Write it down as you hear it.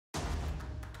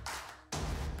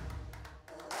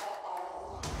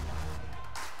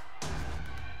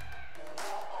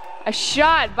A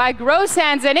shot by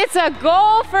Grosshands, and it's a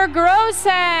goal for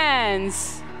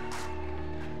Grosshands.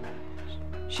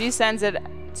 She sends it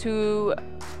to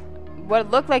what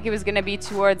looked like it was going to be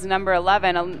towards number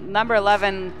 11. Number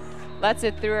 11 lets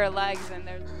it through her legs, and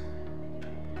there's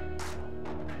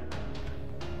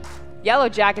Yellow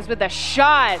Jackets with a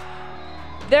shot.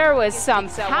 There was some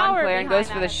power player and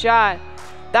goes for the shot.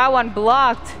 That one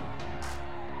blocked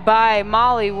by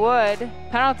Molly Wood.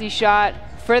 Penalty shot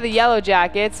for the Yellow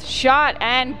Jackets. Shot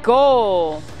and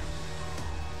goal.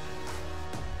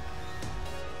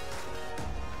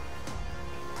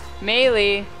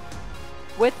 Maley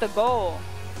with the goal.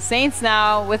 Saints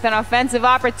now with an offensive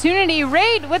opportunity.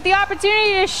 Raid with the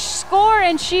opportunity to score,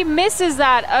 and she misses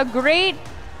that. A great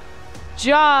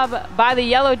job by the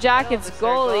Yellow Jackets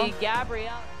goalie,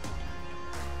 Gabrielle.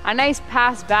 A nice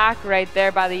pass back right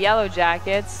there by the Yellow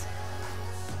Jackets.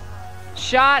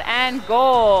 Shot and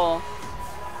goal.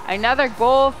 Another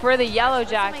goal for the Yellow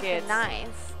Jackets.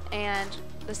 Ninth, and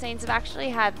the Saints have actually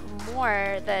had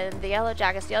more than the Yellow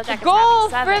Jackets. The Yellow Jackets goal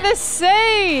having 7. For the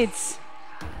Saints.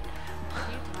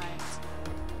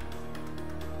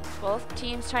 Both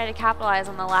teams trying to capitalize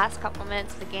on the last couple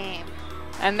minutes of the game.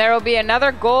 And there will be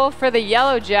another goal for the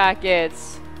Yellow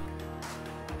Jackets.